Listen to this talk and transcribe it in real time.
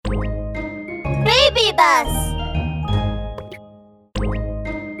Baby bus.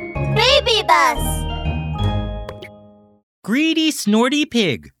 Baby bus. Greedy Snorty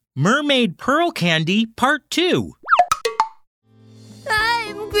Pig, Mermaid Pearl Candy, Part 2.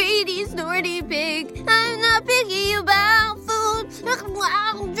 I'm Greedy Snorty Pig. I'm not picky about food.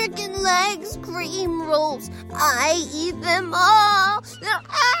 Chicken legs, cream rolls. I eat them all.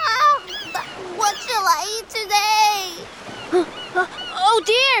 What shall I eat today? Oh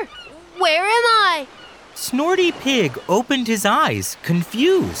dear! Where am I? Snorty Pig opened his eyes,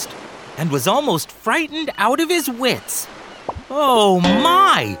 confused, and was almost frightened out of his wits. Oh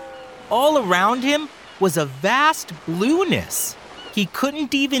my! All around him was a vast blueness. He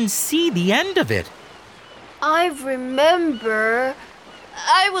couldn't even see the end of it. I remember.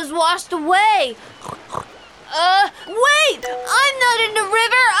 I was washed away. Wait! I'm not in the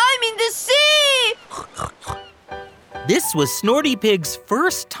river, I'm in the sea! This was Snorty Pig's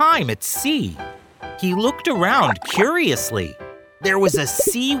first time at sea. He looked around curiously. There was a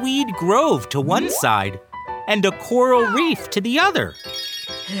seaweed grove to one side and a coral reef to the other.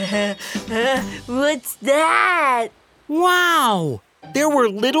 What's that? Wow! There were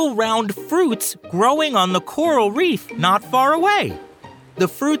little round fruits growing on the coral reef not far away. The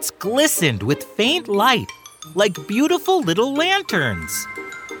fruits glistened with faint light, like beautiful little lanterns.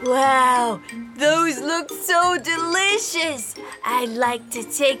 Wow, those look so delicious. I'd like to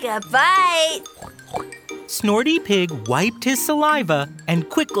take a bite. Snorty Pig wiped his saliva and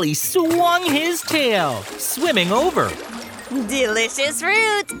quickly swung his tail, swimming over. Delicious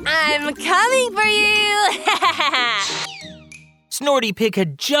fruit, I'm coming for you. Snorty Pig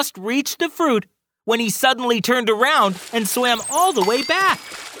had just reached the fruit when he suddenly turned around and swam all the way back.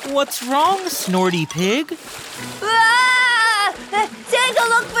 What's wrong, Snorty Pig? Ah! Take a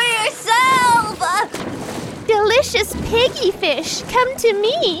look for yourself! Delicious piggy fish, come to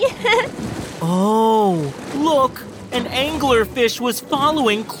me. Oh, look! An anglerfish was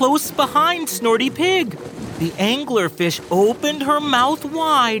following close behind Snorty Pig. The anglerfish opened her mouth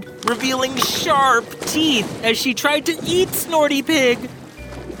wide, revealing sharp teeth as she tried to eat Snorty Pig.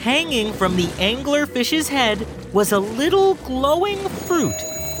 Hanging from the anglerfish's head was a little glowing fruit.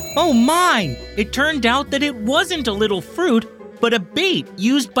 Oh my! It turned out that it wasn't a little fruit, but a bait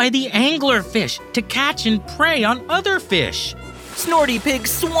used by the anglerfish to catch and prey on other fish. Snorty Pig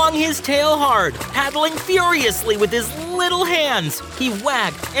swung his tail hard, paddling furiously with his little hands. He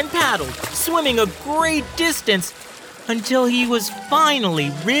wagged and paddled, swimming a great distance until he was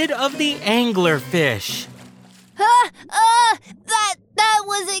finally rid of the anglerfish. That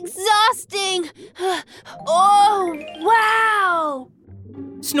was exhausting. Oh, wow!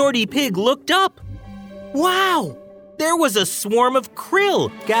 Snorty Pig looked up. Wow! There was a swarm of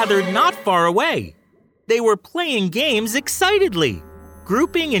krill gathered not far away. They were playing games excitedly,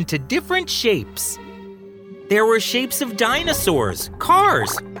 grouping into different shapes. There were shapes of dinosaurs,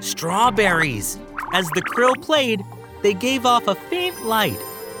 cars, strawberries. As the krill played, they gave off a faint light.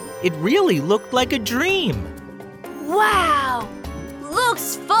 It really looked like a dream. Wow!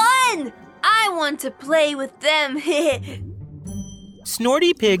 Looks fun! I want to play with them.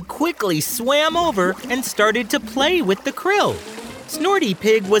 Snorty Pig quickly swam over and started to play with the krill. Snorty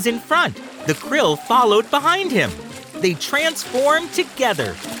Pig was in front. The krill followed behind him. They transformed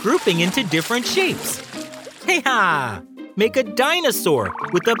together, grouping into different shapes. Hey-ha! Make a dinosaur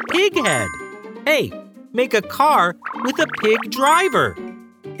with a pig head. Hey, make a car with a pig driver.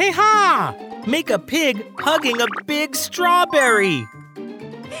 Hey-ha! Make a pig hugging a big strawberry.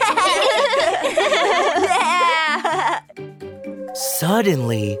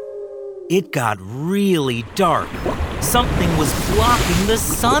 Suddenly, it got really dark. Something was blocking the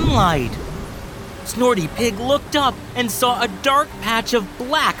sunlight. Snorty Pig looked up and saw a dark patch of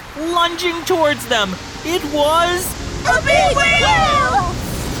black lunging towards them. It was A big whale!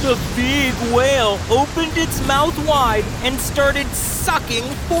 the big whale opened its mouth wide and started sucking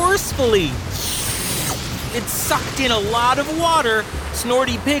forcefully. It sucked in a lot of water.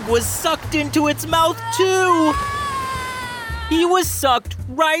 Snorty Pig was sucked into its mouth too. He was sucked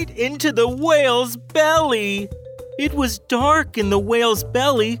right into the whale's belly. It was dark in the whale's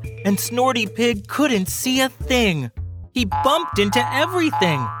belly, and Snorty Pig couldn't see a thing. He bumped into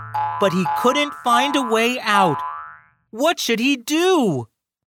everything, but he couldn't find a way out. What should he do?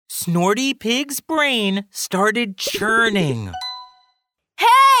 Snorty Pig's brain started churning.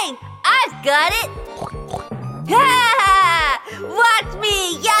 Hey! I've got it! Ha! Watch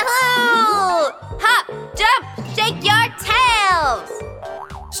me! Yahoo! Hop, jump, shake your tails!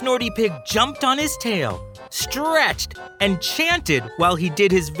 Snorty Pig jumped on his tail, stretched, and chanted while he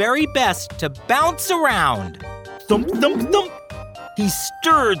did his very best to bounce around. Thump, thump, thump. He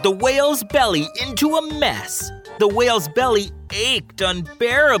stirred the whale's belly into a mess. The whale's belly ached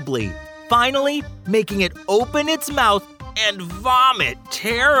unbearably, finally making it open its mouth and vomit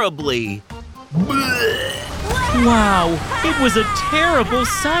terribly. Wow, it was a terrible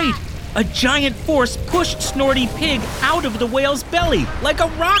sight. A giant force pushed Snorty Pig out of the whale's belly like a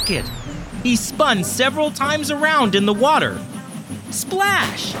rocket. He spun several times around in the water.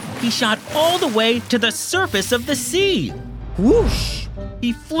 Splash! He shot all the way to the surface of the sea. Whoosh!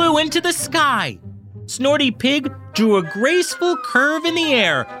 He flew into the sky. Snorty Pig drew a graceful curve in the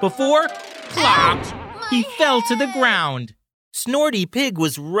air before, plop, he fell to the ground. Snorty Pig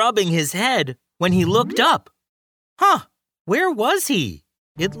was rubbing his head when he looked up. Huh, where was he?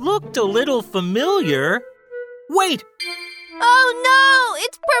 It looked a little familiar. Wait! Oh no!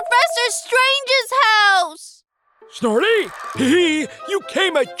 It's Professor Strange's house! Snorty, you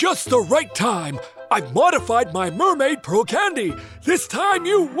came at just the right time. I've modified my Mermaid Pro Candy. This time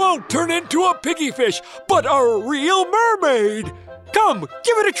you won't turn into a piggy fish, but a real mermaid. Come,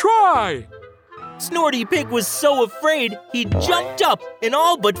 give it a try. Snorty Pig was so afraid he jumped up and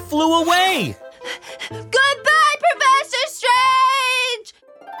all but flew away. Good